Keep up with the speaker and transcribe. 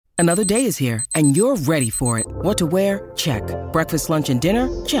Another day is here, and you're ready for it. What to wear? Check. Breakfast, lunch, and dinner?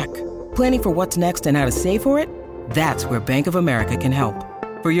 Check. Planning for what's next and how to save for it? That's where Bank of America can help.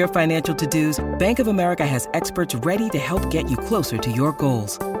 For your financial to-dos, Bank of America has experts ready to help get you closer to your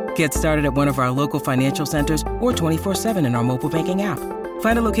goals. Get started at one of our local financial centers or 24/7 in our mobile banking app.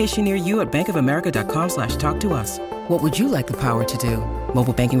 Find a location near you at bankofamerica.com/talktous. What would you like the power to do?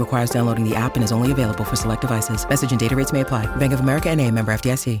 Mobile banking requires downloading the app and is only available for select devices. Message and data rates may apply. Bank of America N.A., member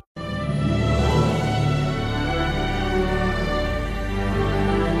FDIC.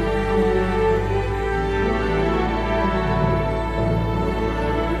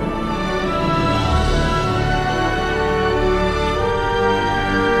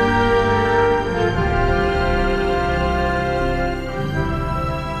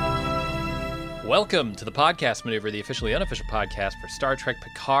 Welcome to the Podcast Maneuver, the officially unofficial podcast for Star Trek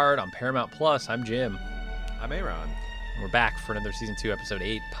Picard on Paramount Plus. I'm Jim. I'm Aaron. We're back for another Season 2, Episode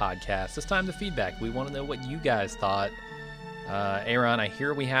 8 podcast. This time the feedback. We want to know what you guys thought. Aaron, I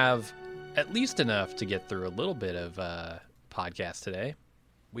hear we have at least enough to get through a little bit of podcast today.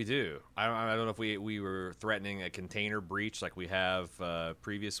 We do. I don't know if we were threatening a container breach like we have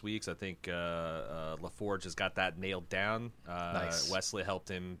previous weeks. I think LaForge has got that nailed down. Nice. Wesley helped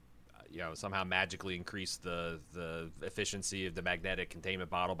him somehow magically increase the efficiency of the magnetic containment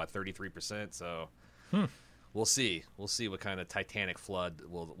bottle by 33%. So we'll see. We'll see what kind of titanic flood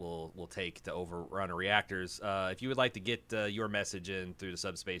we'll take to overrun reactors. If you would like to get your message in through the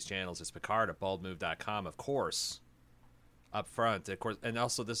subspace channels, it's Picard@baldmove.com, of course. Up front, of course, and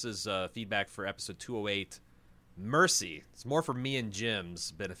also this is feedback for episode 208. Mercy. It's more for me and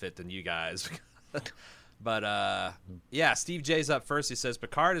Jim's benefit than you guys. But, Steve J's up first. He says,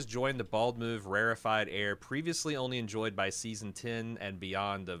 Picard has joined the Bald Move rarefied air previously only enjoyed by Season 10 and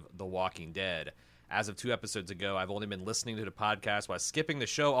beyond of The Walking Dead. As of 2 episodes ago, I've only been listening to the podcast while skipping the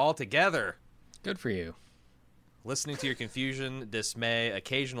show altogether. Good for you. Listening to your confusion, dismay,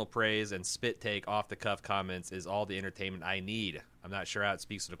 occasional praise, and spit-take off-the-cuff comments is all the entertainment I need. I'm not sure how it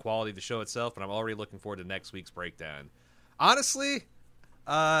speaks to the quality of the show itself, but I'm already looking forward to next week's breakdown. Honestly,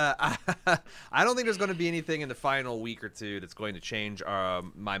 I don't think there's going to be anything in the final week or two that's going to change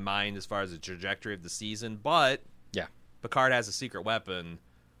my mind as far as the trajectory of the season. But yeah, Picard has a secret weapon,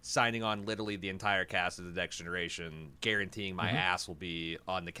 signing on literally the entire cast of the Next Generation, guaranteeing my ass will be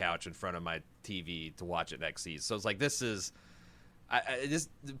on the couch in front of my TV to watch it next season. So it's like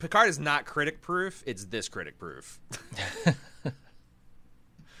Picard is not critic proof; it's this critic proof.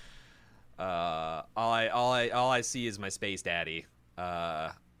 All I see is my space daddy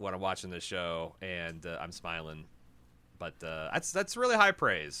when I'm watching this show, and I'm smiling. But that's really high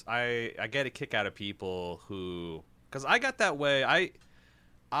praise. I get a kick out of people who, because I got that way.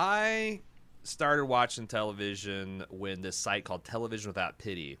 I started watching television when this site called Television Without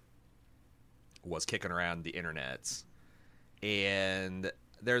Pity was kicking around the internet, and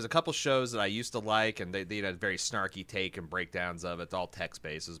there's a couple shows that I used to like, and they had a very snarky take and breakdowns of it. It's all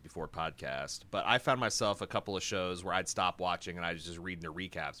text-based. This was before podcast. But I found myself a couple of shows where I'd stop watching and I was just reading the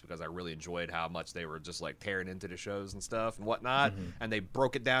recaps because I really enjoyed how much they were just like tearing into the shows and stuff and whatnot. Mm-hmm. And they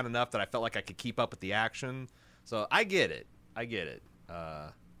broke it down enough that I felt like I could keep up with the action. So I get it.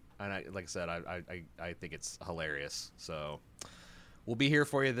 And like I said, I think it's hilarious. So we'll be here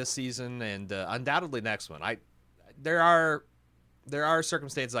for you this season and undoubtedly next one. There are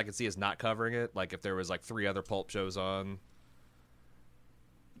circumstances I could see us not covering it, like if there was like 3 other pulp shows on.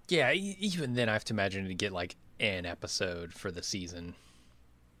 Yeah, even then I have to imagine to get like an episode for the season.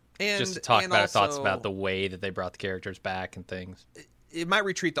 And just to talk about our thoughts about the way that they brought the characters back and things. It might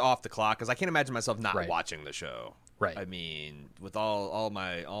retreat to off the clock because I can't imagine myself not watching the show. Right. I mean, with all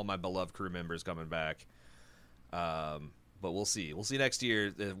my beloved crew members coming back. But we'll see. We'll see next year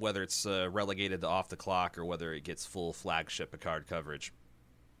whether it's relegated to off the clock or whether it gets full flagship Picard coverage.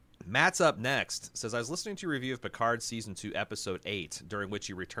 Matt's up next. Says, I was listening to your review of Picard Season 2, Episode 8, during which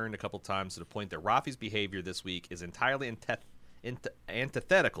you returned a couple times to the point that Rafi's behavior this week is entirely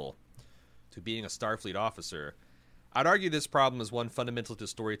antithetical to being a Starfleet officer. I'd argue this problem is one fundamental to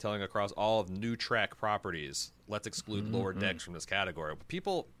storytelling across all of New Trek properties. Let's exclude Lower Decks from this category. But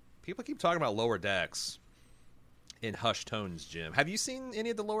people keep talking about Lower Decks in hushed tones, Jim. Have you seen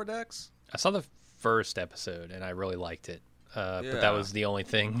any of the Lower Decks? I saw the first episode, and I really liked it. But that was the only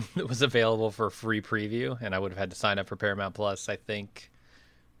thing that was available for free preview, and I would have had to sign up for Paramount Plus, I think,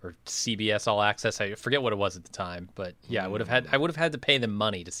 or CBS All Access. I forget what it was at the time, but yeah, I would have had to pay them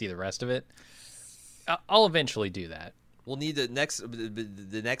money to see the rest of it. I'll eventually do that. We'll need the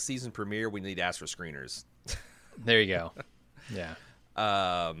next season premiere. We need to ask for screeners. There you go. Yeah.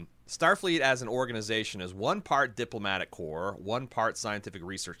 Starfleet as an organization is one part diplomatic corps, one part scientific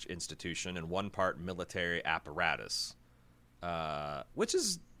research institution, and one part military apparatus. Which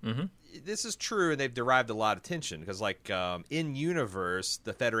is this is true, and they've derived a lot of tension because, like, in universe,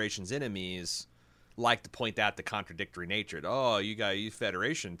 the Federation's enemies like to point out the contradictory nature. Oh, you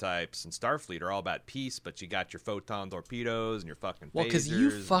Federation types and Starfleet are all about peace, but you got your photon torpedoes and your fucking phasers. Well, because you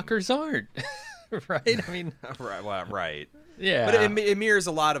fuckers aren't, right? I mean, right. Yeah, but it mirrors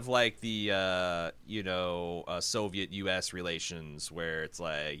a lot of like the Soviet-U.S. relations, where it's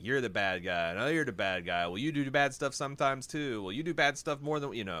like you're the bad guy, no, you're the bad guy. Well, you do bad stuff sometimes too. Well, you do bad stuff more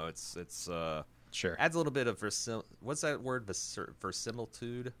than it's sure adds a little bit of what's that word?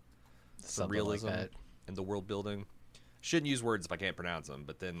 Verisimilitude. Some realism like in the world building. Shouldn't use words if I can't pronounce them,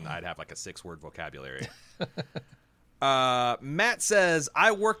 but then I'd have like a 6-word vocabulary. Matt says,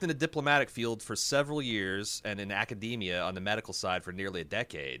 I worked in a diplomatic field for several years and in academia on the medical side for nearly a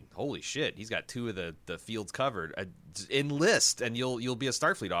decade. Holy shit, he's got 2 of the fields covered. Enlist and you'll be a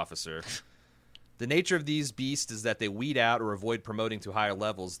Starfleet officer. The nature of these beasts is that they weed out or avoid promoting to higher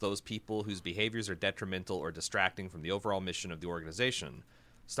levels those people whose behaviors are detrimental or distracting from the overall mission of the organization.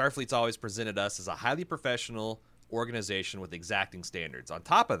 Starfleet's always presented us as a highly professional organization with exacting standards. On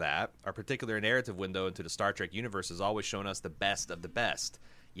top of that, our particular narrative window into the Star Trek universe has always shown us the best of the best.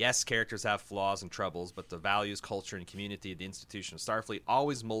 Yes, characters have flaws and troubles, but the values, culture, and community of the institution of Starfleet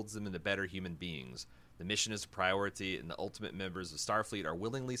always molds them into better human beings. The mission is a priority, and the ultimate members of Starfleet are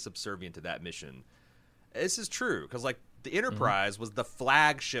willingly subservient to that mission. This is true, because like the Enterprise was the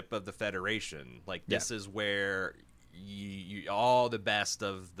flagship of the Federation. Like this is where you all the best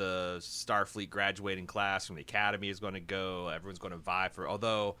of the Starfleet graduating class from the Academy is going to go. Everyone's going to vie for.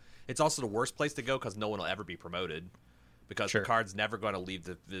 Although it's also the worst place to go because no one will ever be promoted, because Picard's never going to leave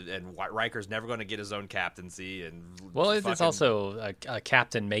and Riker's never going to get his own captaincy. And it's also a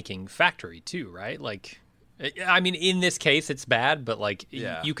captain making factory too, right? Like, I mean, in this case, it's bad, but like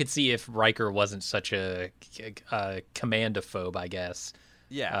you could see if Riker wasn't such a commandophobe, I guess.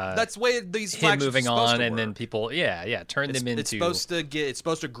 Yeah, that's the way these him flagships moving are supposed on, to and work. then people, turn them into. It's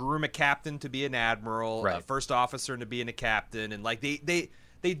supposed to groom a captain to be an admiral, right. A first officer to be a captain, and like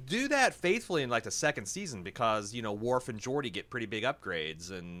they do that faithfully in like the second season because Worf and Geordi get pretty big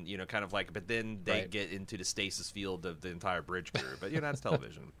upgrades, and kind of like, but then they get into the stasis field of the entire bridge crew. But that's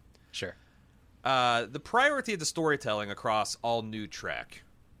television. Sure. The priority of the storytelling across all new Trek,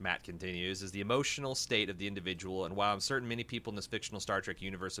 Matt continues, is the emotional state of the individual, and while I'm certain many people in this fictional Star Trek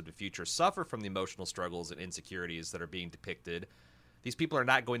universe of the future suffer from the emotional struggles and insecurities that are being depicted, these people are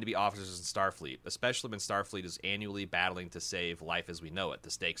not going to be officers in Starfleet, especially when Starfleet is annually battling to save life as we know it.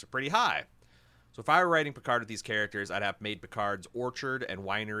 The stakes are pretty high. So if I were writing Picard with these characters, I'd have made Picard's orchard and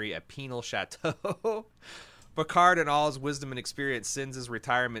winery a penal chateau. Picard, in all his wisdom and experience, spends his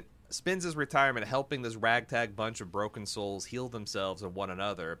retirement helping this ragtag bunch of broken souls heal themselves and one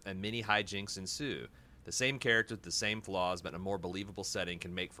another, and many hijinks ensue. The same character with the same flaws, but in a more believable setting,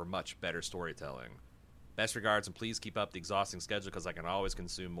 can make for much better storytelling. Best regards, and please keep up the exhausting schedule because I can always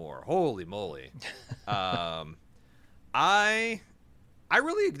consume more. Holy moly. I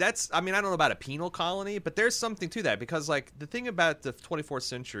don't know about a penal colony, but there's something to that because, like, the thing about the 24th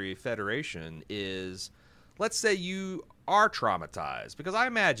century Federation is, let's say you are traumatized, because I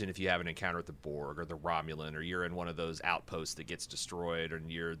imagine if you have an encounter with the Borg or the Romulan, or you're in one of those outposts that gets destroyed,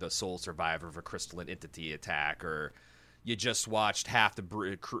 and you're the sole survivor of a crystalline entity attack, or you just watched half the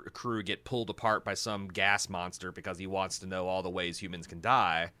crew get pulled apart by some gas monster because he wants to know all the ways humans can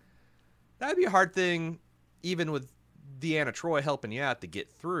die, that'd be a hard thing, even with Deanna Troi helping you out, to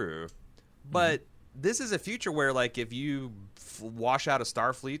get through. But this is a future where, like, if you wash out of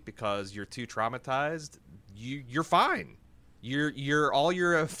Starfleet because you're too traumatized, you're fine. Your all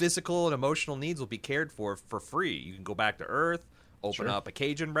your physical and emotional needs will be cared for free. You can go back to Earth, open up a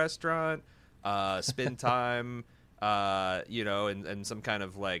Cajun restaurant, spend time, in some kind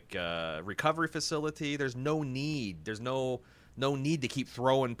of like recovery facility. There's no need. There's no need to keep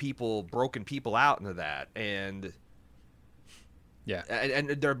throwing broken people out into that. And yeah, and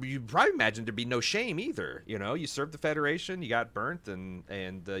you probably imagine there'd be no shame either. You served the Federation, you got burnt, and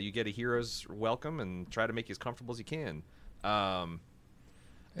you get a hero's welcome and try to make you as comfortable as you can.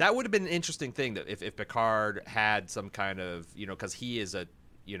 That would have been an interesting thing, that if Picard had some kind of, because he is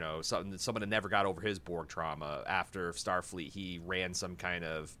someone that never got over his Borg trauma. After Starfleet, he ran some kind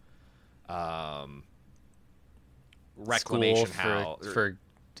of reclamation for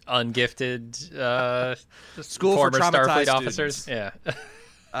ungifted school former for traumatized Starfleet officers. students. Yeah.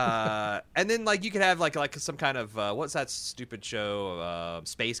 And then like you could have like some kind of what's that stupid show,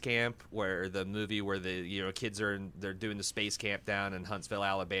 Space Camp, where the movie where the kids they're doing the space camp down in Huntsville,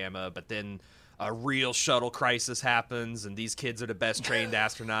 Alabama, but then a real shuttle crisis happens, and these kids are the best trained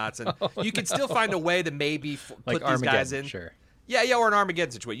astronauts, and you can still find a way to maybe put these guys in. Sure. Yeah, or an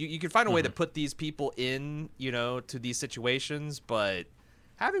Armageddon situation. You can find a way to put these people in, to these situations, but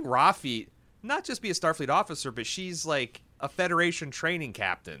having Rafi not just be a Starfleet officer, but she's like a Federation training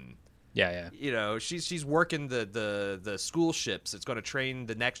captain. Yeah. She's working the school ships. It's going to train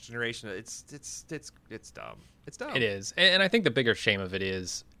the next generation. It's dumb. It's dumb. It is, and I think the bigger shame of it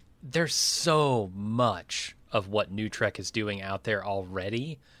is there's so much of what New Trek is doing out there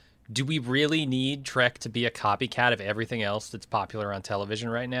already. Do we really need Trek to be a copycat of everything else that's popular on television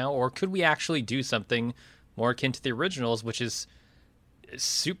right now? Or could we actually do something more akin to the originals, which is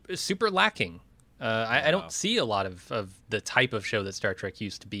super lacking? I don't see a lot of the type of show that Star Trek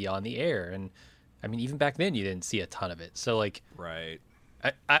used to be on the air. And, I mean, even back then, you didn't see a ton of it. So, like... Right.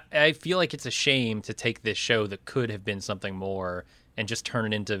 I feel like it's a shame to take this show that could have been something more and just turn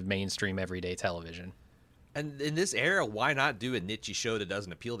it into mainstream everyday television. And in this era, why not do a niche show that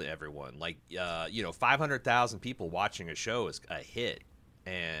doesn't appeal to everyone? Like, 500,000 people watching a show is a hit.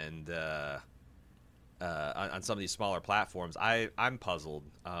 And on some of these smaller platforms, I'm puzzled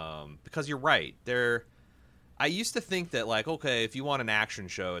because you're right. I used to think that, like, okay, if you want an action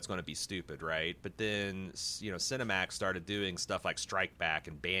show, it's going to be stupid, right? But then, Cinemax started doing stuff like Strike Back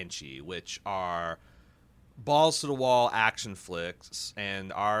and Banshee, which are balls-to-the-wall action flicks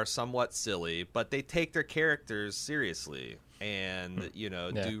and are somewhat silly, but they take their characters seriously and,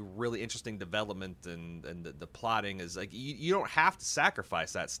 do really interesting development, and the plotting is, like, you don't have to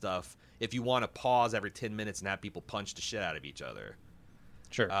sacrifice that stuff if you want to pause every 10 minutes and have people punch the shit out of each other.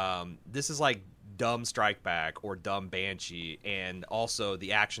 Sure. This is like dumb Strike Back or dumb Banshee, and also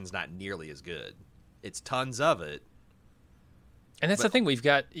the action's not nearly as good. It's tons of it. And that's the thing. We've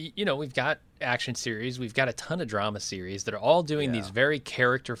got action series. We've got a ton of drama series that are all doing these very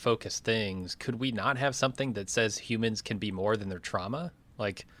character-focused things. Could we not have something that says humans can be more than their trauma?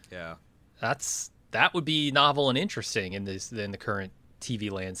 Like, that would be novel and interesting in the current TV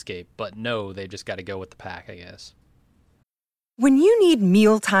landscape. But no, they've just got to go with the pack, I guess. When you need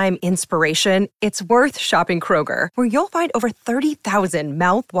mealtime inspiration, it's worth shopping Kroger, where you'll find over 30,000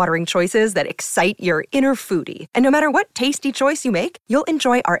 mouth-watering choices that excite your inner foodie. And no matter what tasty choice you make, you'll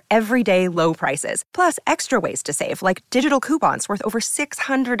enjoy our everyday low prices, plus extra ways to save, like digital coupons worth over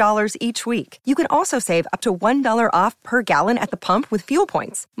 $600 each week. You can also save up to $1 off per gallon at the pump with fuel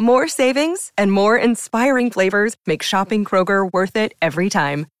points. More savings and more inspiring flavors make shopping Kroger worth it every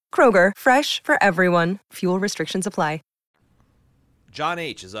time. Kroger, fresh for everyone. Fuel restrictions apply. John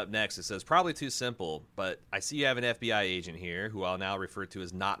H. is up next. It says, probably too simple, but I see you have an FBI agent here, who I'll now refer to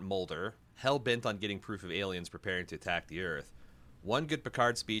as Not Mulder, hell-bent on getting proof of aliens preparing to attack the Earth. One good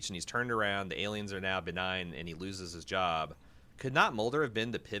Picard speech, and he's turned around, the aliens are now benign, and he loses his job. Could Not Mulder have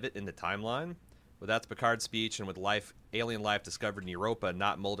been the pivot in the timeline? Without the Picard speech, and with alien life discovered in Europa,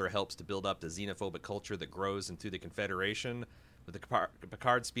 Not Mulder helps to build up the xenophobic culture that grows into the Confederation. With the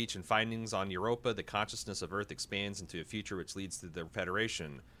Picard speech and findings on Europa, the consciousness of Earth expands into a future which leads to the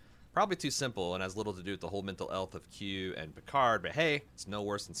Federation. Probably too simple and has little to do with the whole mental health of Q and Picard, but hey, it's no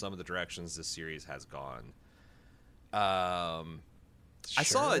worse than some of the directions this series has gone. I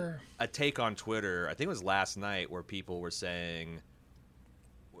saw a take on Twitter, I think it was last night, where people were saying,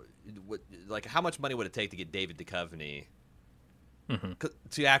 like, how much money would it take to get David Duchovny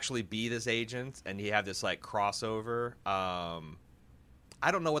to actually be this agent, and he have this like crossover. I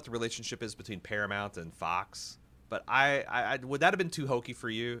don't know what the relationship is between Paramount and Fox, but I would that have been too hokey for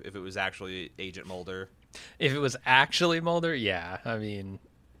you if it was actually Agent Mulder? If it was actually Mulder, yeah. I mean,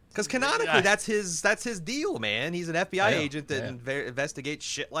 because canonically, that's his deal, man. He's an FBI agent that investigates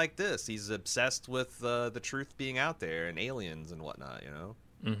shit like this. He's obsessed with the truth being out there and aliens and whatnot,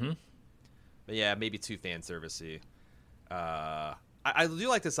 Mm-hmm. But yeah, maybe too fan servicey. I do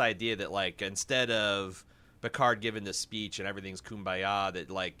like this idea that, like, instead of Picard giving this speech and everything's kumbaya,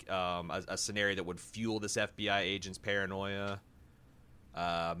 that, like, a scenario that would fuel this FBI agent's paranoia,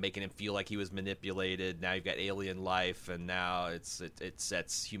 making him feel like he was manipulated. Now you've got alien life, and now it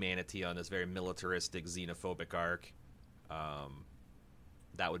sets humanity on this very militaristic, xenophobic arc.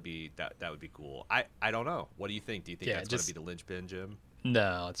 That would be cool. I don't know. What do you think? Do you think that's going to be the linchpin, Jim?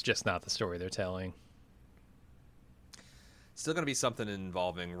 No, it's just not the story they're telling. Still going to be something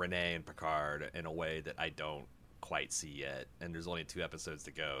involving Renee and Picard in a way that I don't quite see yet, and there's only 2 episodes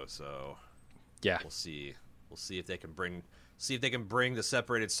to go, so yeah, we'll see. We'll see if they can bring the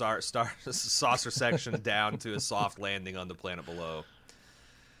separated saucer section down to a soft landing on the planet below.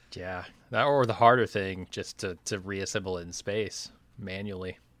 Yeah, that or the harder thing, just to reassemble it in space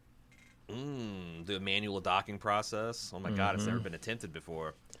manually. The manual docking process. Oh my God, it's never been attempted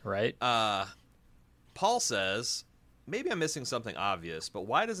before. Right. Paul says, maybe I'm missing something obvious, but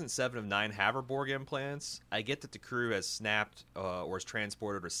why doesn't 7 of 9 have her Borg implants? I get that the crew has snapped or is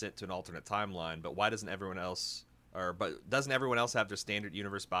transported or sent to an alternate timeline, but why doesn't everyone else have their standard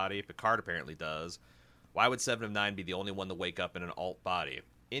universe body? Picard apparently does. Why would 7 of 9 be the only one to wake up in an alt body?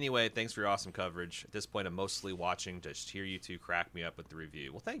 Anyway, thanks for your awesome coverage. At this point, I'm mostly watching to just hear you two crack me up with the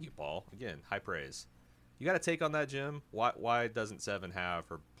review. Well, thank you, Paul. Again, high praise. You got a take on that, Jim? Why doesn't 7 have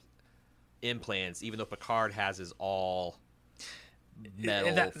her implants, even though Picard has his all metal,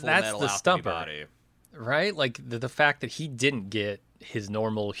 full that's metal the alchemy stumper, body? Right? Like the fact that he didn't get his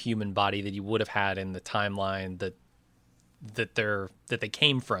normal human body that he would have had in the timeline that they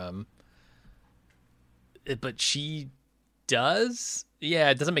came from, but she does. Yeah,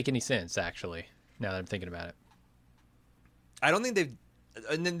 it doesn't make any sense actually. Now that I'm thinking about it, I don't think they've.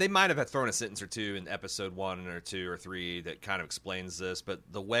 And then they might have thrown a sentence or two in episode 1 or 2 or 3 that kind of explains this, but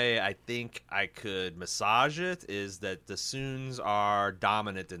the way I think I could massage it is that the Soons are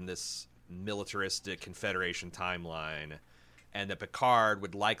dominant in this militaristic Confederation timeline, and that Picard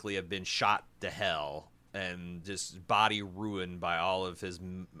would likely have been shot to hell and just body ruined by all of his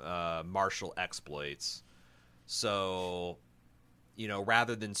martial exploits. So, you know,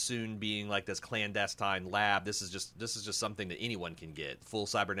 rather than Soon being like this clandestine lab, this is just something that anyone can get. Full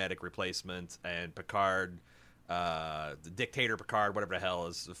cybernetic replacement, and Picard, the dictator Picard, whatever the hell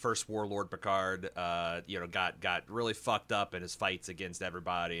is the first warlord Picard, got really fucked up in his fights against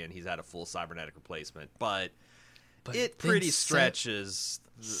everybody, and he's had a full cybernetic replacement. But it pretty stretches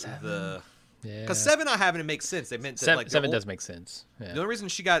the. Yeah. Because 7 not having it makes sense. They meant that 7 does make sense. Yeah. The only reason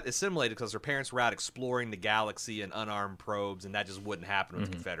she got assimilated because her parents were out exploring the galaxy in unarmed probes, and that just wouldn't happen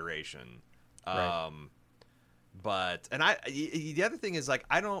with the Confederation. Right. The other thing is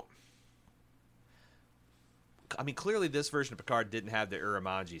clearly this version of Picard didn't have the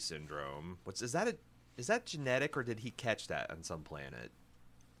Uromaji syndrome. Is that genetic, or did he catch that on some planet?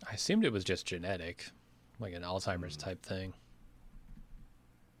 I assumed it was just genetic, like an Alzheimer's type thing.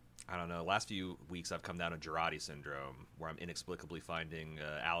 I don't know. Last few weeks, I've come down to Girardi syndrome, where I'm inexplicably finding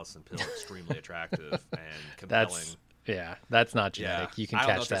Allison Pill extremely attractive and compelling. That's not genetic. Yeah, you can catch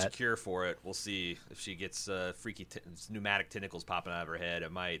that. I don't know if there's a cure for it. We'll see if she gets freaky pneumatic tentacles popping out of her head.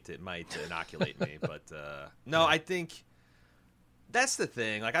 It might inoculate me. But no, I think that's the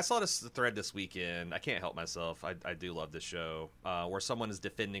thing. Like, I saw this thread this weekend. I can't help myself. I do love this show, where someone is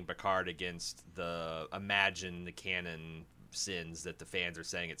defending Picard against the canon sins that the fans are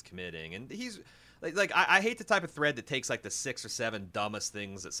saying it's committing, and he's I hate the type of thread that takes like the 6 or 7 dumbest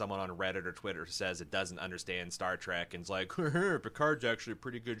things that someone on Reddit or Twitter says it doesn't understand Star Trek, and it's like, Picard's actually a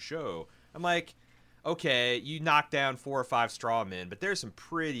pretty good show. I'm like, okay, you knock down 4 or 5 straw men, but there's some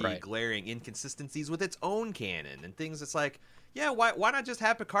pretty glaring inconsistencies with its own canon and things. It's like, yeah, why not just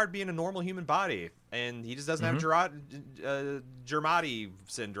have Picard be in a normal human body, and he just doesn't have Girardi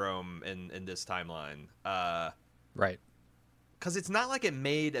syndrome in this timeline, right? Because it's not like it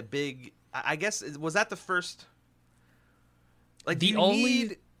made a big. I guess was that the first. Like the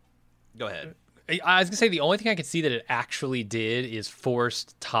only. Go ahead. I was gonna say the only thing I could see that it actually did is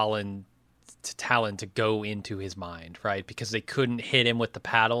forced Talon to go into his mind, right? Because they couldn't hit him with the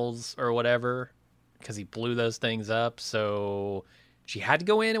paddles or whatever, because he blew those things up. So she had to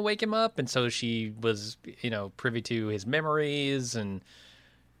go in and wake him up, and so she was, privy to his memories, and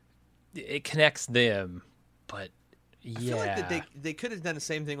it connects them, but. I feel like that they could have done the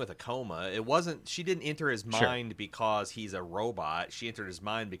same thing with a coma. It wasn't. She didn't enter his mind because he's a robot. She entered his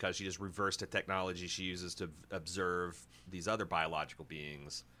mind because she just reversed the technology she uses to observe these other biological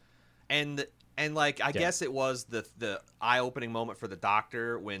beings. And I guess it was the eye-opening moment for the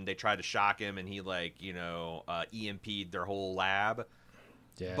Doctor when they tried to shock him and he EMP'd their whole lab.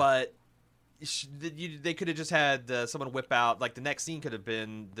 Yeah. But they could have just had someone whip out, like the next scene could have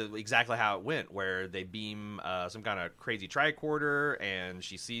been exactly how it went, where they beam some kind of crazy tricorder and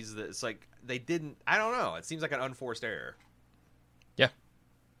she sees that it's like they didn't. I don't know. It seems like an unforced error. Yeah.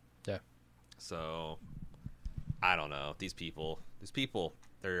 So I don't know. These people,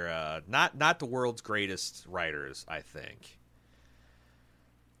 they're not the world's greatest writers, I think.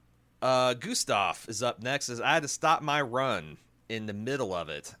 Gustav is up next. Says, I had to stop my run in the middle of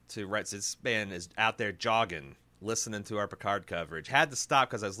it to write. This man is out there jogging, listening to our Picard coverage. Had to stop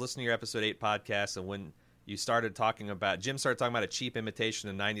because I was listening to your episode 8 podcast, and when Jim started talking about a cheap imitation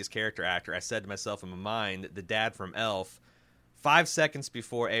of 90s character actor, I said to myself in my mind, the dad from Elf 5 seconds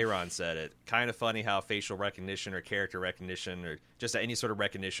before Aaron said it. Kind of funny how facial recognition or character recognition or just any sort of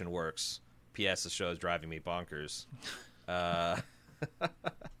recognition works. P.S. The show is driving me bonkers.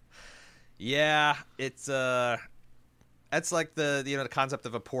 Yeah, it's that's like the concept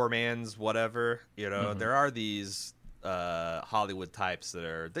of a poor man's whatever. There are these Hollywood types that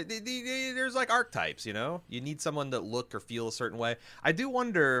are there's like archetypes. You need someone that look or feel a certain way. I do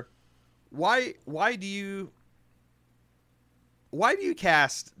wonder why do you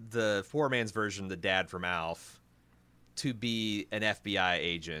cast the poor man's version, the dad from Alf, to be an FBI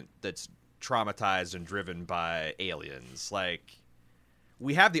agent that's traumatized and driven by aliens? Like,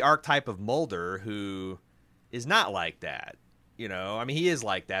 we have the archetype of Mulder, who is not like that. I mean, he is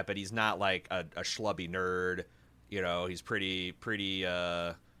like that, but he's not like a schlubby nerd. He's pretty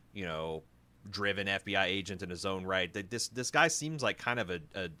driven FBI agent in his own right. This guy seems like kind of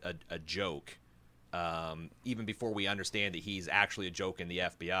a joke, even before we understand that he's actually a joke in the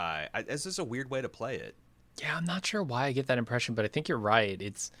FBI. It's just a weird way to play it. Yeah, I'm not sure why I get that impression, but I think you're right.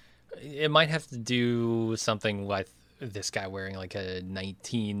 It might have to do something with this guy wearing like a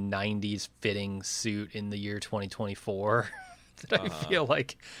 1990s fitting suit in the year 2024 that I feel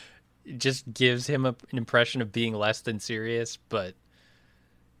like it just gives him an impression of being less than serious, but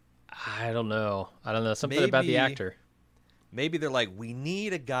I don't know. Something about the actor. Maybe they're like, we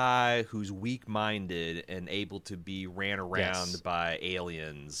need a guy who's weak-minded and able to be ran around by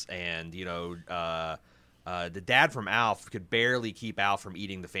aliens. And, the dad from Alf could barely keep Alf from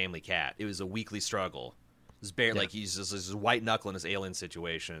eating the family cat. It was a weekly struggle. It's barely like he's just this white knuckling this alien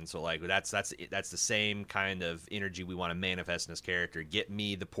situation. So like that's the same kind of energy we want to manifest in this character. Get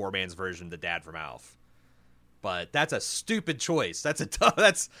me the poor man's version of the dad from Alf. But that's a stupid choice. That's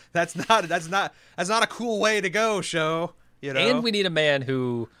not a cool way to go, show. And we need a man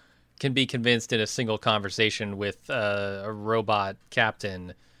who can be convinced in a single conversation with a robot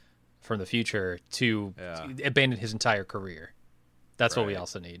captain from the future to abandon his entire career. That's what we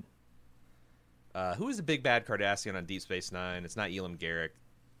also need. Who was the big bad Cardassian on Deep Space Nine? It's not Elam Garak.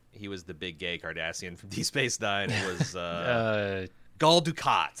 He was the big gay Cardassian from Deep Space Nine. It was Gul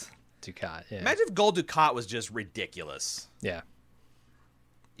Dukat. Dukat, yeah. Imagine if Gul Dukat was just ridiculous. Yeah.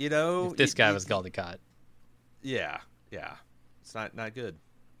 If this guy was Gul Dukat. Yeah. It's not good.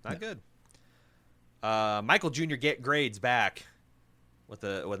 Not good. Michael Jr. grades back with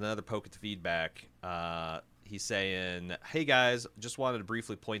another poke at the feedback. He's saying, hey guys, just wanted to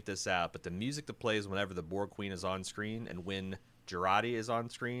briefly point this out, but the music that plays whenever the Borg Queen is on screen and when Jurati is on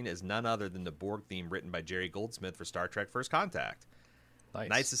screen is none other than the Borg theme written by Jerry Goldsmith for Star Trek First Contact.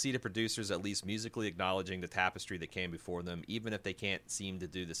 Nice to see the producers at least musically acknowledging the tapestry that came before them, even if they can't seem to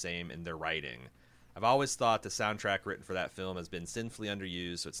do the same in their writing. I've always thought the soundtrack written for that film has been sinfully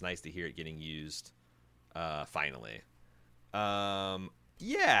underused, so it's nice to hear it getting used finally.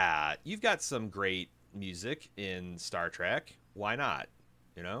 Yeah, you've got some great music in Star Trek. Why not?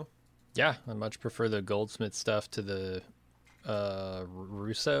 Yeah, I much prefer the Goldsmith stuff to the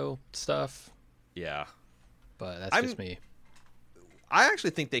Russo stuff. Yeah, but that's just me. I actually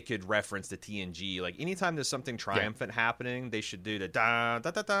think they could reference the TNG. Like, anytime there's something triumphant happening, they should do the da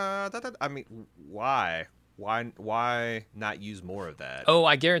da da da da da. I mean, why not use more of that? Oh,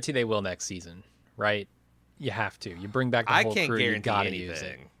 I guarantee they will next season, right? You have to. You bring back the whole crew. You gotta use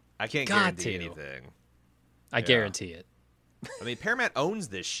it. I can't guarantee anything. I guarantee it. I mean, Paramount owns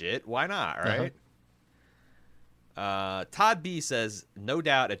this shit. Why not, right? Todd B says, no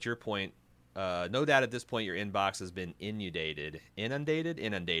doubt at this point your inbox has been inundated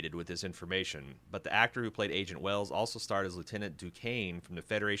with this information. But the actor who played Agent Wells also starred as Lieutenant Duquesne from the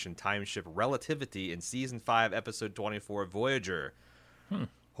Federation time ship Relativity in Season 5, Episode 24 of Voyager.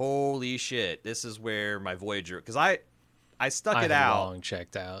 Holy shit. This is where my Voyager... Because I stuck it out. Long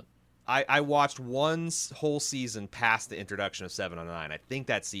checked out. I watched one whole season past the introduction of 7 on 9. I think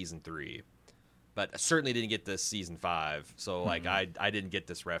that's Season 3. But I certainly didn't get this Season 5. So, I didn't get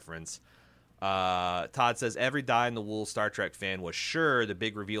this reference. Todd says, every die-in-the-wool Star Trek fan was sure the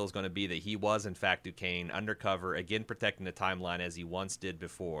big reveal is going to be that he was, in fact, Duquesne, undercover, again protecting the timeline as he once did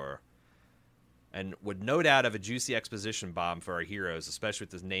before. And would no doubt have a juicy exposition bomb for our heroes, especially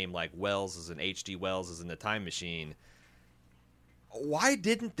with his name like Wells as in H.G. Wells as in the Time Machine. Why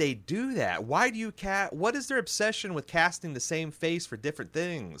didn't they do that? Why do you what is their obsession with casting the same face for different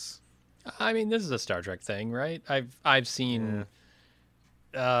things? I mean, this is a Star Trek thing, right? I've seen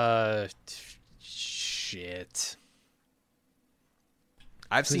shit.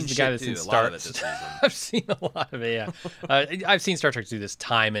 I've seen the guy that's too, in a lot of it this season. I've seen a lot of it, yeah. I've seen Star Trek do this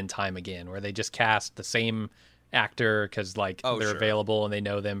time and time again, where they just cast the same actor because they're available and they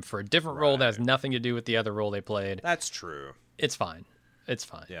know them for a different role that has nothing to do with the other role they played. That's true. It's fine. It's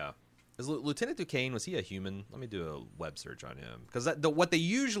fine. Yeah. Is Lieutenant Duquesne, was he a human? Let me do a web search on him. Because what they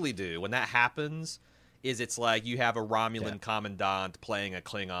usually do when that happens is it's like you have a Romulan commandant playing a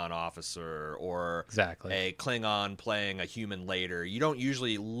Klingon officer, or exactly a Klingon playing a human later. You don't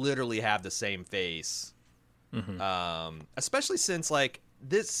usually literally have the same face. Especially since, like,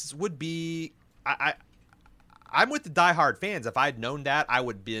 this would be... I'm with the diehard fans. If I'd known that, I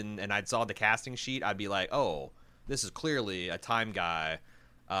would been, and I'd saw the casting sheet, I'd be like, oh, this is clearly a time guy.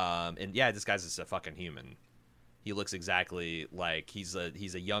 And yeah, this guy's just a fucking human. He looks exactly like he's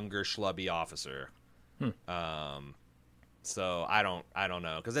a younger schlubby officer. So I don't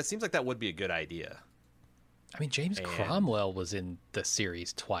know, because that seems like that would be a good idea. I mean, James Cromwell was in the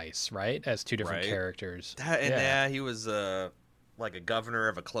series twice, right? As two different characters. He was like a governor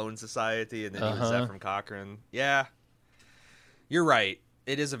of a clone society, and then he was Ephraim Cochrane. Yeah, you're right.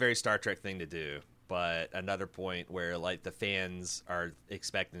 It is a very Star Trek thing to do. But another point where, like, the fans are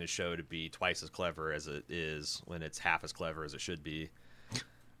expecting the show to be twice as clever as it is when it's half as clever as it should be.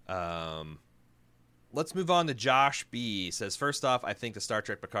 Let's move on to Josh B. Says, first off, I think the Star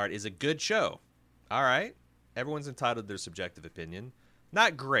Trek Picard is a good show. All right. Everyone's entitled to their subjective opinion.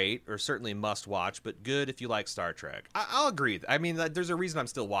 Not great, or certainly must watch, but good if you like Star Trek. I'll agree. I mean, there's a reason I'm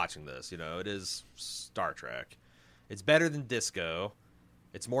still watching this. You know, it is Star Trek. It's better than Disco.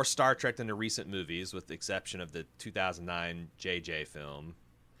 It's more Star Trek than the recent movies, with the exception of the 2009 JJ film.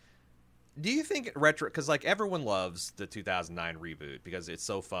 Do you think retro... Because, like, everyone loves the 2009 reboot because it's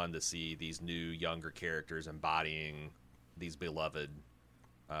so fun to see these new, younger characters embodying these beloved...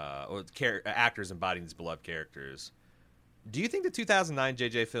 actors embodying these beloved characters. Do you think the 2009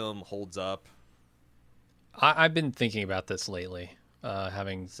 JJ film holds up? I've been thinking about this lately,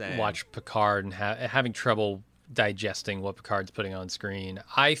 having watched Picard and having trouble digesting what Picard's putting on screen.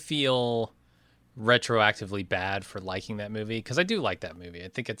 I feel retroactively bad for liking that movie, because I do like that movie. I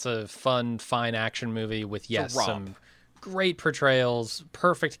think it's a fun, fine action movie with, some great portrayals,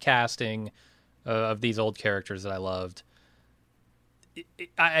 perfect casting of these old characters that I loved.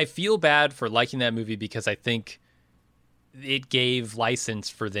 I feel bad for liking that movie because I think it gave license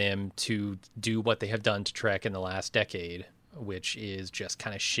for them to do what they have done to Trek in the last decade, which is just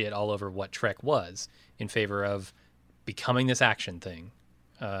kind of shit all over what Trek was, in favor of becoming this action thing,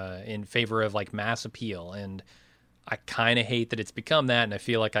 in favor of, like, mass appeal. And I kind of hate that it's become that, and I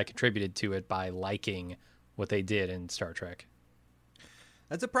feel like I contributed to it by liking what they did in Star Trek.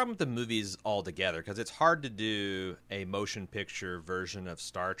 That's a problem with the movies altogether, because it's hard to do a motion picture version of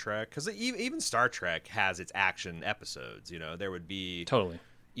Star Trek, because even Star Trek has its action episodes. You know, there would be totally,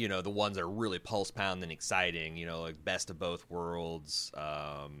 you know, the ones that are really pulse pounding and exciting, you know, like Best of Both Worlds,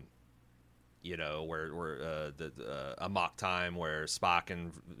 you know, where the Amok Time, where Spock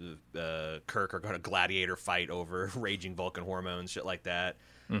and Kirk are going to gladiator fight over raging Vulcan hormones, shit like that.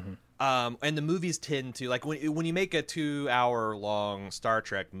 And the movies tend to, like, when you make a 2-hour-long Star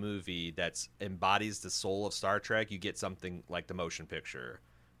Trek movie that embodies the soul of Star Trek, you get something like the motion picture,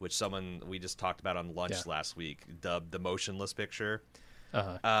 which someone we just talked about on lunch last week dubbed the motionless picture.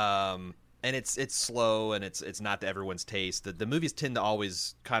 And it's slow, and it's not to everyone's taste. The movies tend to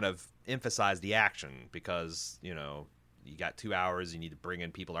always kind of emphasize the action because, you know, you got 2 hours, you need to bring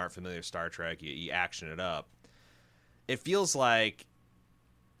in people who aren't familiar with Star Trek, you action it up. It feels like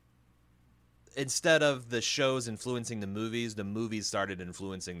instead of the shows influencing the movies started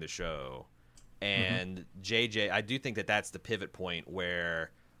influencing the show. And JJ, I do think that that's the pivot point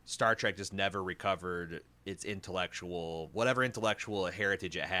where Star Trek just never recovered its whatever intellectual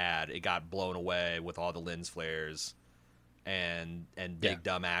heritage it had. It got blown away with all the lens flares and big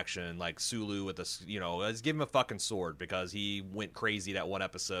dumb action, like Sulu with let's give him a fucking sword because he went crazy that one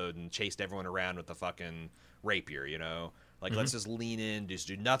episode and chased everyone around with a fucking rapier, you know? Like, let's just lean in, just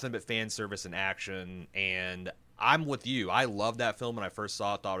do nothing but fan service and action. And I'm with you. I loved that film when I first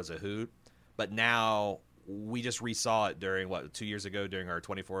saw it, thought it was a hoot. But now we just resaw it during, 2 years ago during our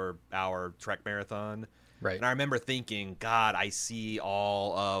 24-hour Trek marathon. Right. And I remember thinking, God, I see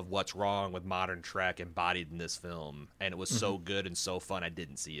all of what's wrong with modern Trek embodied in this film. And it was so good and so fun, I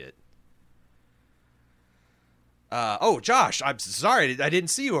didn't see it. Josh, I'm sorry, I didn't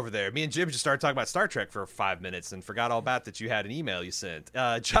see you over there. Me and Jim just started talking about Star Trek for 5 minutes and forgot all about that you had an email you sent.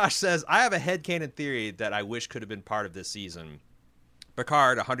 Josh says, I have a headcanon theory that I wish could have been part of this season.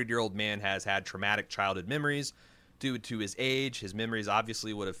 Picard, a 100-year-old man, has had traumatic childhood memories. Due to his age, his memories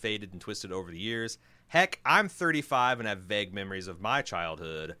obviously would have faded and twisted over the years. Heck, I'm 35 and have vague memories of my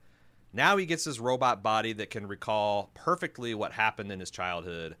childhood. Now he gets this robot body that can recall perfectly what happened in his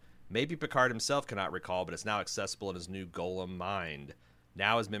childhood. Maybe Picard himself cannot recall, but it's now accessible in his new golem mind.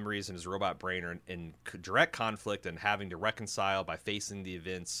 Now his memories and his robot brain are in direct conflict and having to reconcile by facing the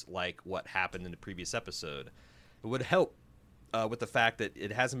events like what happened in the previous episode. It would help with the fact that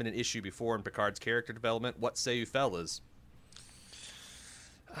it hasn't been an issue before in Picard's character development. What say you fellas?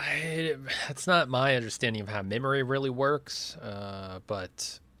 That's not my understanding of how memory really works,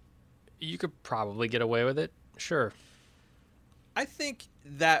 but you could probably get away with it. Sure. I think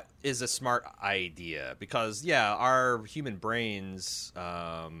that is a smart idea because, yeah, our human brains,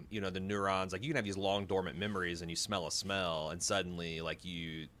 the neurons, like you can have these long dormant memories and you smell a smell and suddenly like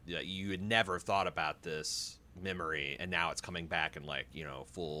you had never thought about this memory and now it's coming back in like,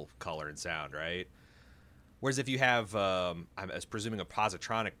 full color and sound, right? Whereas if you have, I'm presuming a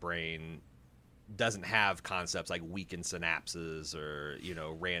positronic brain doesn't have concepts like weakened synapses or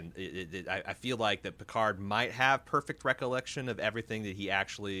I feel like that Picard might have perfect recollection of everything that he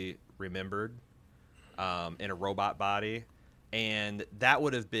actually remembered in a robot body, and that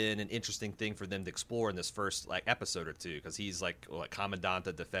would have been an interesting thing for them to explore in this first like episode or two, because he's like commandant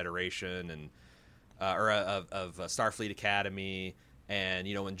of the Federation and of Starfleet Academy, and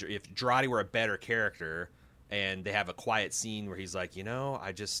if Jurati were a better character. And they have a quiet scene where he's like,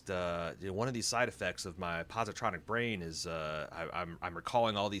 I just one of these side effects of my positronic brain is I'm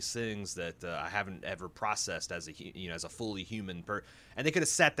recalling all these things that I haven't ever processed as a fully human and they could have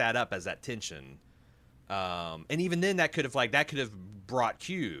set that up as that tension. And even then that could have brought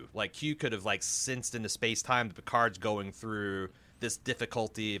Q. Like Q could have like sensed into space time that Picard's going through this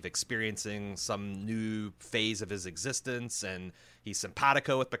difficulty of experiencing some new phase of his existence, and he's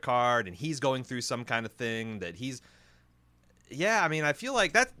simpatico with Picard, and he's going through some kind of thing that he's... Yeah, I mean, I feel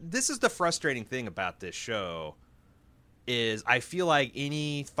like this is the frustrating thing about this show, is I feel like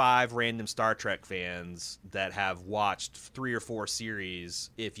any 5 random Star Trek fans that have watched 3 or 4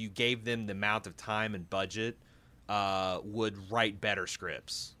 series, if you gave them the amount of time and budget, would write better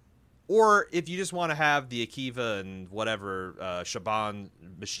scripts. Or if you just want to have the Akiva and whatever Shaban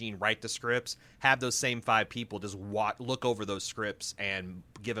machine write the scripts, have those same 5 people just look over those scripts and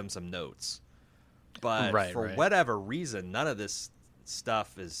give them some notes. But whatever reason, none of this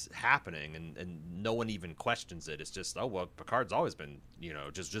stuff is happening, and no one even questions it. It's just, Picard's always been,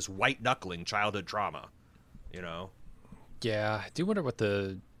 just white-knuckling childhood trauma, Yeah, I do wonder what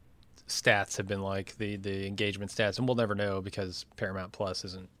the stats have been like, the engagement stats, and we'll never know because Paramount Plus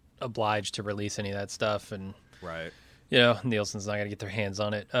isn't obliged to release any of that stuff, and Nielsen's not going to get their hands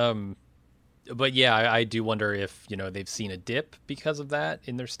on it. But yeah, I do wonder if they've seen a dip because of that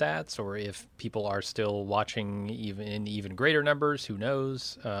in their stats, or if people are still watching even in even greater numbers. Who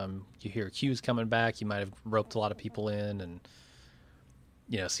knows? You hear Q's coming back, you might have roped a lot of people in, and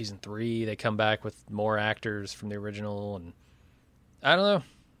season 3 they come back with more actors from the original, and I don't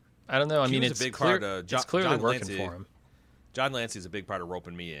know. I mean, it's clearly working for him. John Lancey is a big part of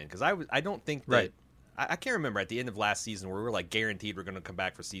roping me in, because I don't think that... Right. I can't remember at the end of last season where we were like guaranteed we're going to come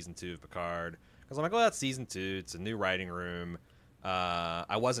back for season 2 of Picard. Because I'm like, that's season 2. It's a new writing room.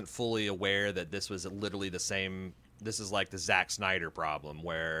 I wasn't fully aware that this was literally the same... This is like the Zack Snyder problem,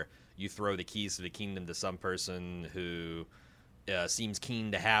 where you throw the keys to the kingdom to some person who seems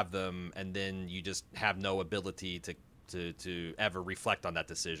keen to have them, and then you just have no ability to ever reflect on that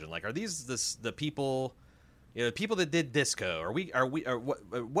decision. Like, are these the people... the people that did Disco, are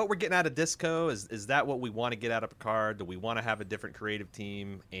what we're getting out of Disco? Is that what we want to get out of Picard? Do we want to have a different creative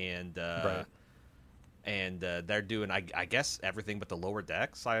team? And they're doing, I guess, everything but the lower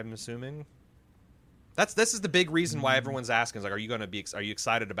decks, I'm assuming. This is the big reason why everyone's asking, is like, are you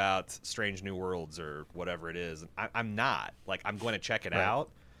excited about Strange New Worlds or whatever it is? I'm not. Like, I'm going to check it out,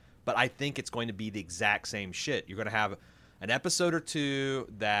 but I think it's going to be the exact same shit. You're going to have an episode or 2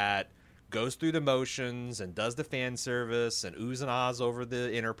 that goes through the motions and does the fan service and oohs and ahs over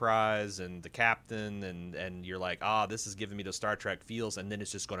the Enterprise and the captain, and you're like, this is giving me the Star Trek feels, and then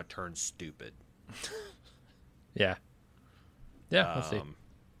it's just going to turn stupid. Yeah, let's see.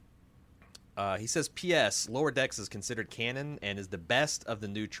 He says, P.S. Lower Decks is considered canon and is the best of the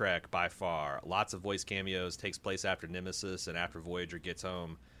new Trek by far. Lots of voice cameos, takes place after Nemesis and after Voyager gets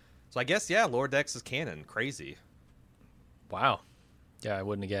home. So I guess, Lower Decks is canon. Crazy. Wow. Yeah, I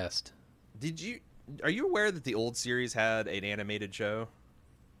wouldn't have guessed. Are you aware that the old series had an animated show?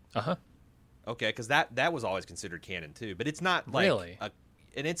 Uh-huh. Okay, because that was always considered canon too, but it's not like really,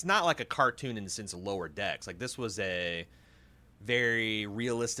 and it's not like a cartoon in the sense of Lower Decks. Like, this was a very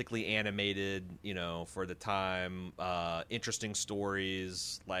realistically animated, for the time, interesting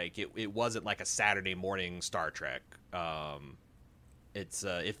stories. Like, it wasn't like a Saturday morning Star Trek.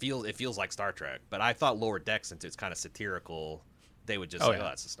 It feels like Star Trek, but I thought Lower Decks, since it's kind of satirical, they would just say,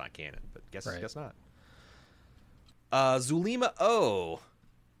 that's just not canon. But guess not. Zulema O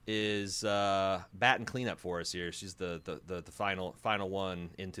is batting cleanup for us here. She's the final one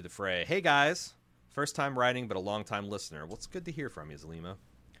into the fray. Hey guys, first time writing but a long time listener. Well, it's good to hear from you, Zulema.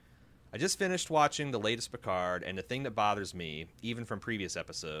 I just finished watching the latest Picard, and the thing that bothers me, even from previous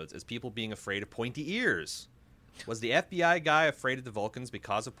episodes, is people being afraid of pointy ears. Was the FBI guy afraid of the Vulcans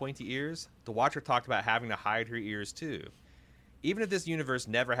because of pointy ears? The Watcher talked about having to hide her ears too. Even if this universe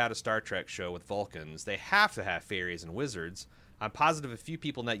never had a Star Trek show with Vulcans, they have to have fairies and wizards. I'm positive a few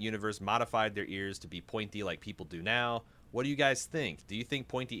people in that universe modified their ears to be pointy like people do now. What do you guys think? Do you think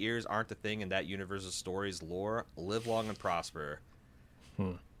pointy ears aren't a thing in that universe's stories lore? Live long and prosper.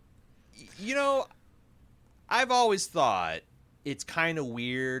 You know, I've always thought it's kind of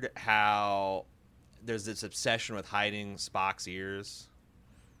weird how there's this obsession with hiding Spock's ears.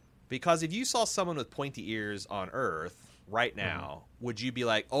 Because if you saw someone with pointy ears on Earth right now, would you be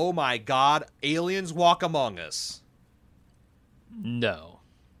like, oh my God, aliens walk among us? No,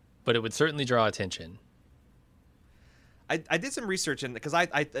 but it would certainly draw attention. I did some research, and because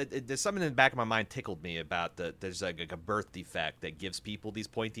there's something in the back of my mind tickled me about there's like a birth defect that gives people these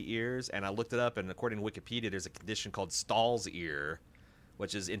pointy ears, and I looked it up, and according to Wikipedia, there's a condition called Stahl's ear,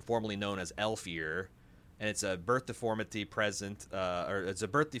 which is informally known as elf ear, and it's a birth deformity present, or it's a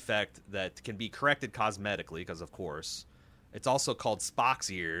birth defect that can be corrected cosmetically, because of course, it's also called Spock's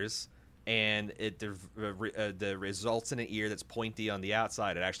ears, and it results in an ear that's pointy on the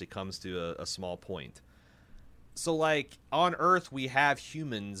outside. It actually comes to a small point. So, like, on Earth, we have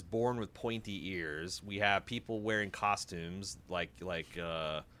humans born with pointy ears. We have people wearing costumes, like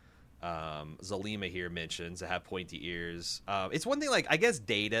Zulema here mentions, that have pointy ears. It's one thing, like, I guess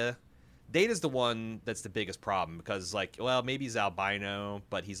Data's the one that's the biggest problem, because, like, well, maybe he's albino,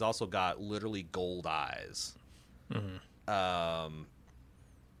 but he's also got literally gold eyes. And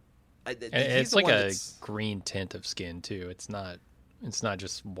it's like a green tint of skin, too. It's not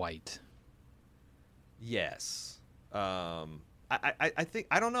just white. Yes. I think,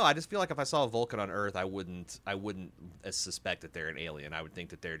 I don't know. I just feel like if I saw a Vulcan on Earth, I wouldn't suspect that they're an alien. I would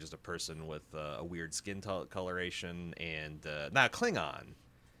think that they're just a person with a weird skin coloration and not a Klingon.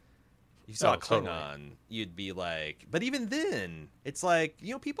 You saw a Klingon, totally. You'd be like, but even then, it's like,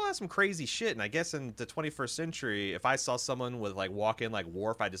 you know, people have some crazy shit, and I guess in the 21st century, if I saw someone with like walk in like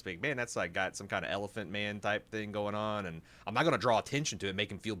Worf, I'd just be like, man, that's like got some kind of elephant man type thing going on, and I'm not gonna draw attention to it,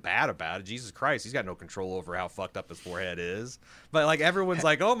 make him feel bad about it. Jesus Christ, he's got no control over how fucked up his forehead is. But like everyone's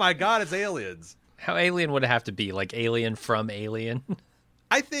like, oh my God, it's aliens. How alien would it have to be? Like Alien from Alien?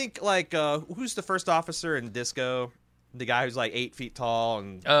 I think like who's the first officer in Disco? The guy who's like 8 feet tall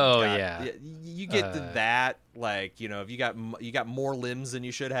and you get to that, like, you know, if you got more limbs than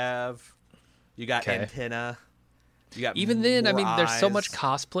you should have, you got antenna, you got even then. I mean, eyes. There's so much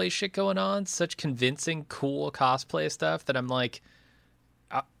cosplay shit going on, such convincing, cool cosplay stuff that I'm like,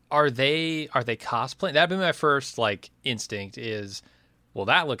 are they cosplaying? That'd be my first like instinct is, well,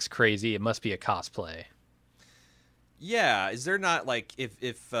 that looks crazy. It must be a cosplay. Yeah, is there not like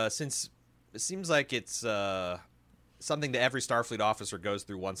if since it seems like it's something that every Starfleet officer goes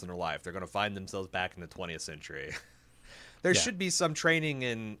through once in their life. They're going to find themselves back in the 20th century. There should be some training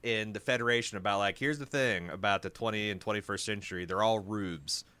in the Federation about, like, here's the thing about the 20th and 21st century. They're all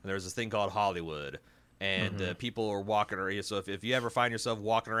rubes. And there's this thing called Hollywood. And people are walking around. So if you ever find yourself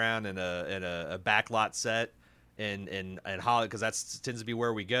walking around in a backlot set in Hollywood, because that tends to be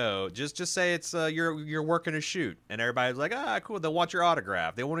where we go, just say it's you're working a shoot. And everybody's like, cool. They'll want your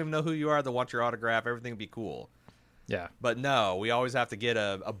autograph. They won't even know who you are. They'll want your autograph. Everything will be cool. Yeah. But no, we always have to get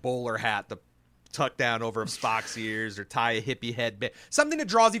a bowler hat to tuck down over Spock's ears or tie a hippie headband. Something that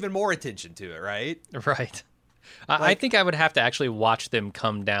draws even more attention to it, right? Right. I think I would have to actually watch them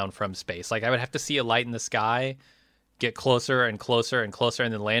come down from space. Like, I would have to see a light in the sky, get closer and closer and closer,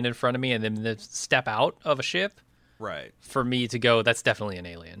 and then land in front of me, and then step out of a ship. Right. For me to go, that's definitely an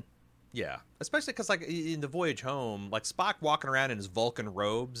alien. Yeah. Especially because, like, in the Voyage Home, like, Spock walking around in his Vulcan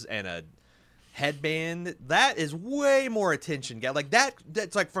robes and a headband, that is way more attention. Like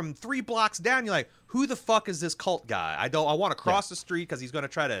that's like from 3 blocks down, you're like, who the fuck is this cult guy? I want to cross the street because he's going to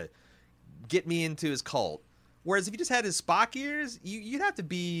try to get me into his cult. Whereas if you just had his Spock ears, you'd have to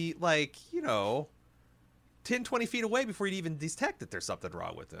be like, you know, 10, 20 feet away before you'd even detect that there's something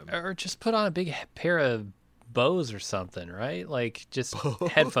wrong with him. Or just put on a big pair of bows or something, right? Like just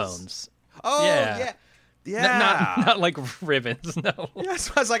headphones. Oh yeah. Yeah, not like ribbons. No. Yeah,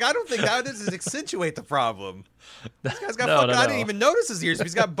 so I was like, I don't think that this is accentuate the problem. This guy's got no. I didn't even notice his ears.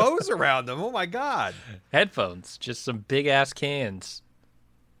 He's got bows around them. Oh my God. Headphones, just some big ass cans.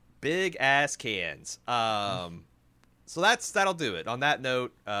 Big ass cans. So that'll do it. On that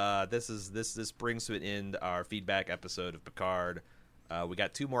note, this brings to an end our feedback episode of Picard. We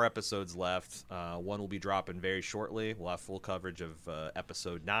got 2 more episodes left. One will be dropping very shortly. We'll have full coverage of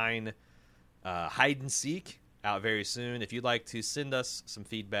episode 9, Hide and Seek, out very soon. If you'd like to send us some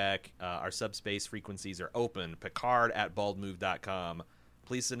feedback, our subspace frequencies are open. Picard@baldmove.com.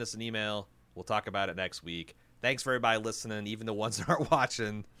 Please send us an email. We'll talk about it next week. Thanks for everybody listening, even the ones that aren't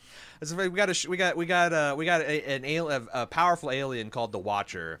watching. We got a powerful alien called the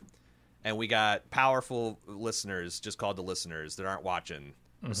Watcher. And we got powerful listeners just called the listeners that aren't watching.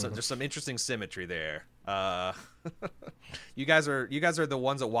 So there's some interesting symmetry there. You guys are the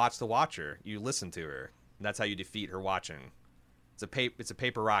ones that watch the Watcher. You listen to her, and that's how you defeat her watching. It's a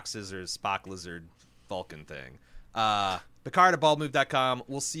paper, rock, scissors, Spock, lizard, Vulcan thing. Picard@baldmove.com.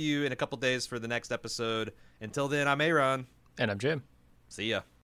 We'll see you in a couple days for the next episode. Until then, I'm Aaron. And I'm Jim. See ya.